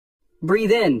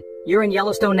Breathe in. You're in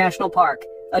Yellowstone National Park,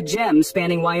 a gem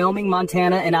spanning Wyoming,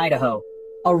 Montana, and Idaho.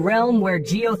 A realm where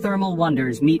geothermal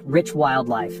wonders meet rich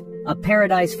wildlife. A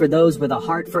paradise for those with a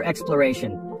heart for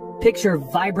exploration. Picture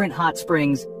vibrant hot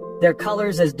springs, their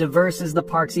colors as diverse as the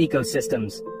park's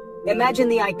ecosystems. Imagine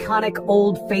the iconic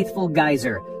Old Faithful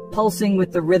geyser, pulsing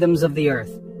with the rhythms of the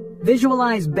earth.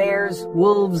 Visualize bears,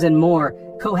 wolves, and more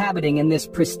cohabiting in this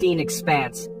pristine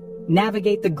expanse.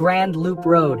 Navigate the Grand Loop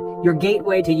Road, your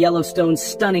gateway to Yellowstone's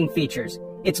stunning features.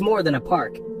 It's more than a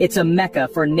park. It's a mecca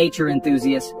for nature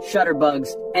enthusiasts, shutterbugs,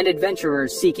 and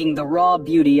adventurers seeking the raw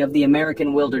beauty of the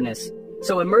American wilderness.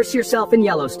 So immerse yourself in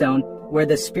Yellowstone, where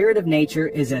the spirit of nature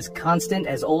is as constant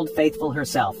as Old Faithful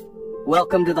herself.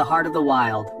 Welcome to the heart of the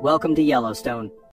wild. Welcome to Yellowstone.